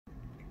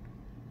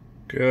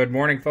Good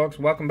morning, folks.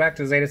 Welcome back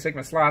to Zeta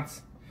Sigma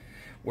Slots.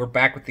 We're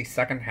back with the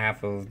second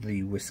half of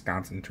the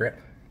Wisconsin trip.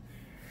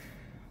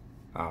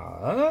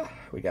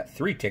 We got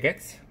 3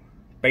 tickets.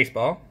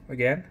 Baseball,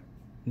 again.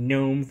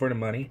 Gnome for the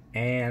money.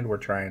 And we're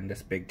trying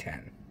this Big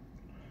Ten.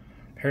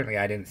 Apparently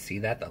I didn't see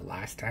that the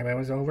last time I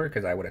was over,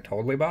 because I would have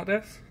totally bought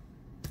this.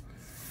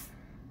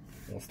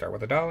 We'll start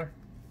with $1.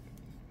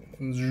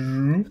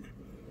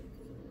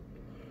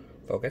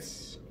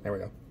 Focus. There we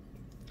go.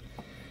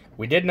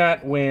 We did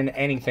not win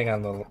anything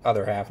on the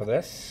other half of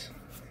this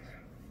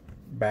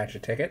batch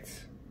of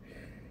tickets.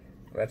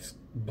 Let's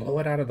blow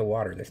it out of the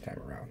water this time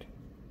around.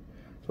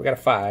 So we got a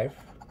 5,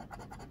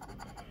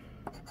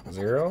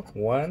 0,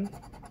 1,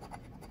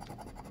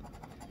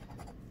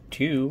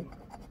 2,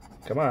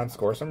 come on,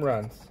 score some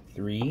runs,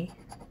 3,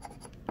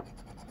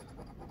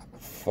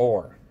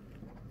 4.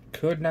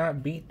 Could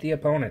not beat the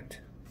opponent.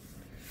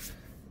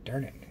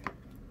 Darn it.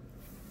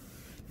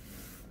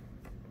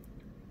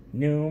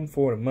 Gnome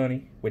for the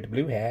money with the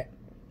blue hat.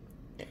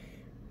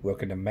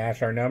 Looking to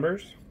match our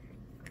numbers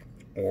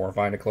or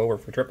find a clover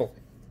for triple.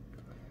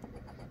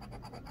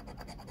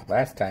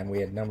 Last time we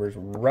had numbers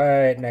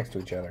right next to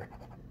each other.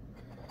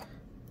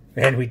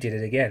 And we did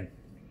it again.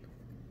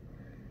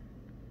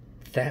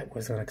 That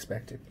was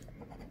unexpected.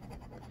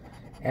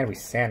 And we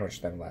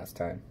sandwiched them last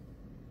time.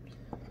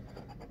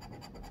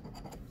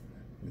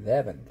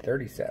 11,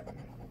 37.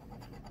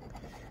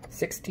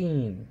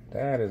 16,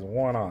 that is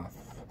 1 off.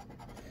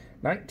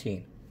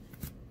 19.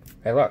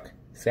 Hey, look.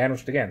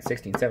 Sandwiched again.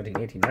 16, 17,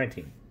 18,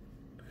 19.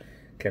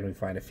 Can we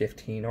find a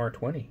 15 or a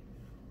 20?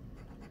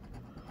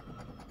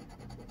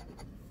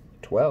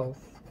 12.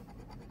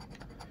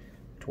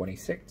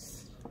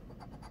 26.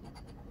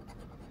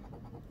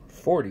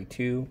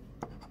 42.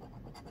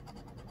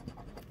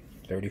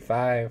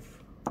 35.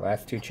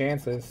 Last 2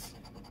 chances.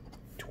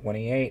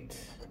 28.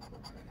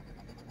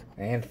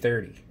 And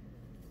 30.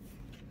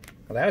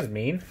 Well, that was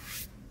mean.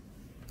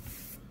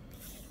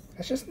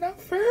 That's just not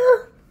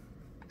fair.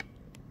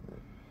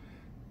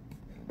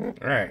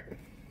 Alright.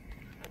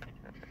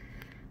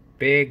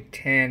 Big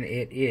Ten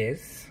it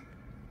is.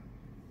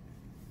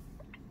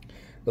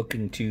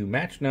 Looking to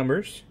match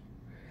numbers.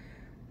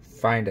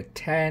 Find a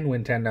 10,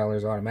 win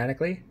 $10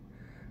 automatically.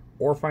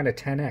 Or find a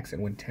 10x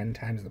and win 10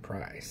 times the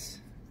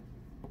prize.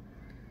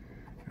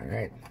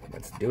 Alright,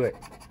 let's do it.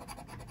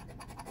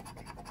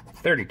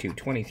 32,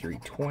 23,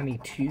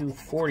 22,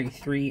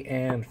 43,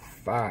 and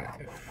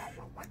 5.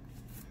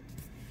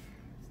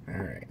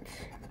 Alright.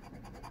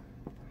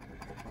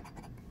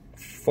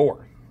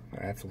 4.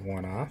 That's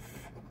 1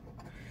 off.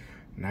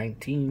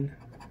 19.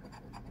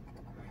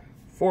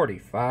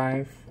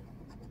 45.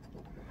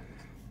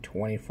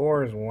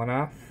 24 is 1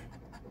 off.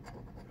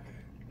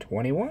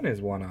 21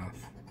 is 1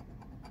 off.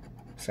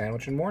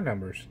 Sandwiching more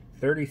numbers.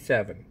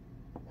 37.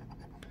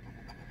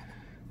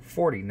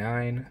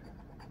 49.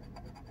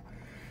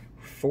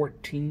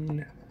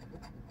 14.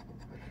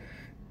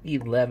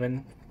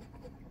 11.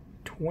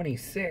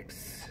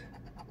 26.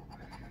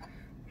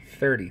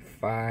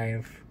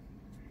 35,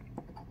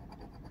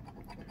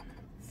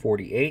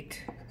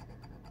 48,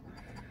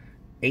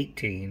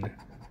 18,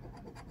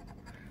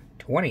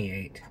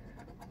 28,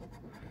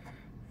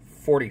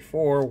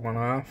 44, 1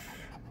 off,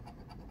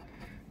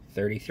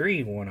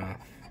 33, 1 off.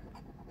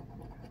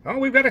 Oh,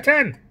 we've got a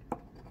 10.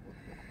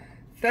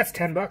 That's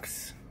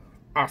 $10.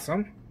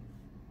 Awesome.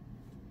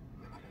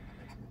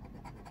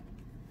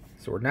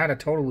 So we're not a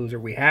total loser.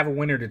 We have a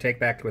winner to take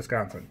back to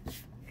Wisconsin.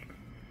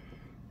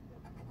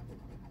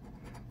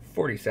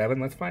 47.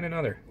 Let's find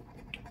another.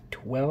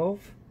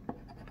 12.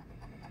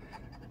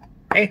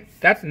 Hey,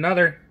 that's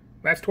another.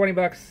 That's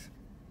 $20.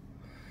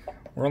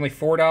 We're only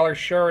 $4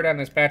 short on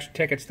this batch of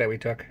tickets that we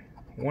took.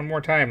 One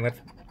more time. Let's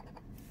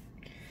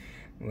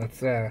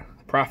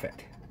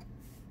profit.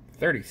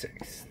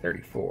 36,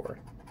 34,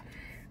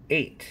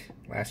 8.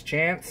 Last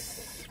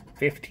chance.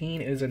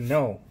 15 is a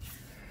no.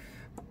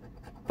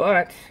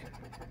 But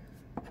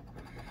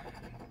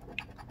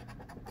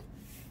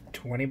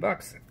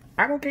 $20.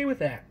 I'm okay with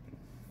that.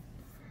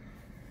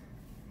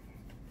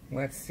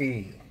 Let's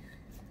see.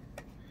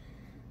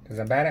 Because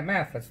I'm bad at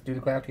math, let's do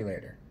the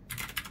calculator.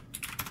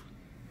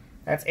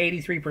 That's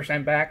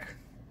 83% back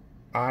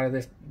out of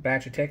this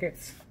batch of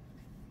tickets.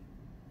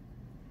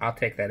 I'll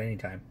take that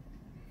anytime.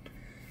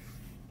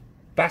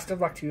 Best of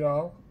luck to you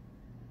all.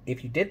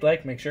 If you did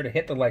like, make sure to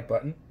hit the like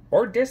button.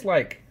 Or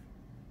dislike.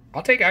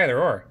 I'll take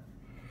either or.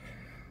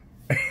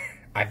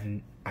 I've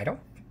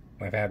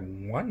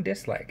had 1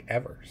 dislike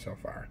ever so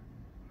far.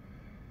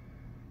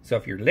 So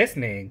if you're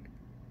listening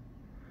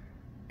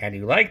and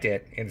you liked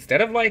it,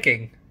 instead of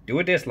liking, do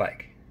a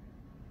dislike.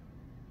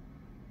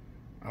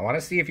 I want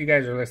to see if you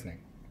guys are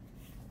listening.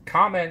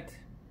 Comment,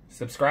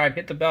 subscribe,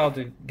 hit the bell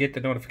to get the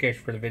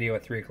notification for the video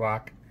at 3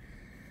 o'clock.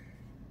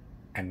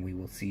 And we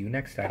will see you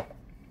next time.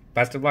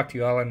 Best of luck to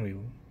you all, and we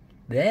will...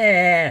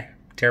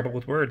 Terrible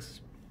with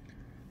words.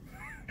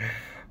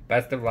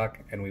 Best of luck,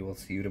 and we will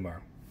see you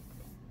tomorrow.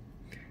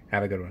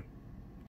 Have a good one.